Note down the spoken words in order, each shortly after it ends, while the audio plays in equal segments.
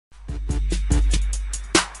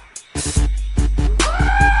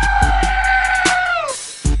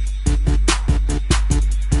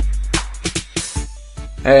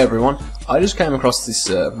Hey everyone, I just came across this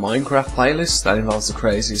Minecraft playlist that involves the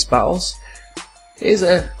craziest battles. Here's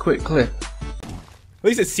a quick clip. At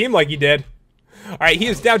least it seemed like he did. Alright, he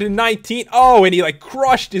is down to 19. Oh, and he like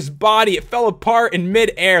crushed his body. It fell apart in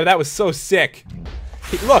mid-air. That was so sick.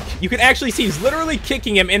 Look, you can actually see he's literally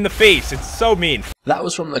kicking him in the face. It's so mean. That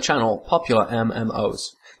was from the channel Popular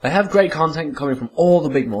MMOs. They have great content coming from all the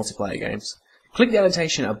big multiplayer games. Click the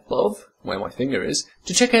annotation above, where my finger is,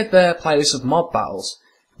 to check out their playlist of mob battles.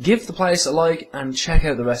 Give the playlist a like and check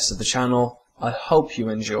out the rest of the channel. I hope you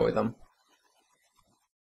enjoy them.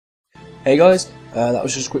 Hey guys, that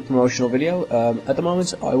was just a quick promotional video. At the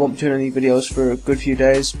moment I won't be doing any videos for a good few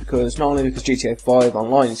days, because not only because GTA 5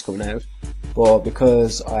 Online is coming out, but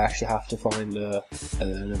because I actually have to find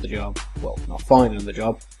another job. Well, not find another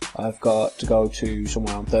job. I've got to go to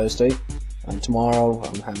somewhere on Thursday, and tomorrow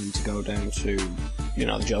I'm having to go down to, you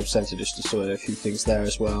know, the job centre just to sort out a few things there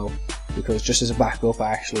as well. Because just as a backup,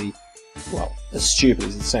 I actually, well, as stupid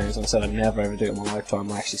as it sounds, I said I'd never ever do it in my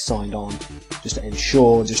lifetime. I actually signed on just to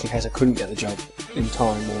ensure, just in case I couldn't get the job in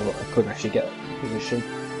time or I couldn't actually get a position,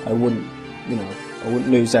 I wouldn't, you know, I wouldn't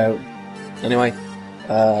lose out. Anyway,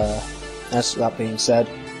 as that being said,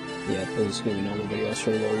 yeah, there's going to be normal videos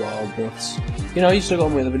for a little while, but, you know, you still got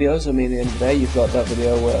me with the videos. I mean, at the end of the day, you've got that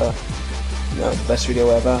video where, you know, the best video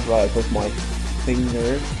ever, right above my finger,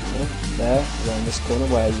 you know, there, around this corner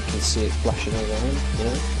where you can see it flashing around, you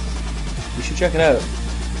know. You should check it out.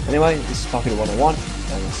 Anyway, this is Popular 101,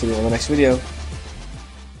 and I'll see you on the next video.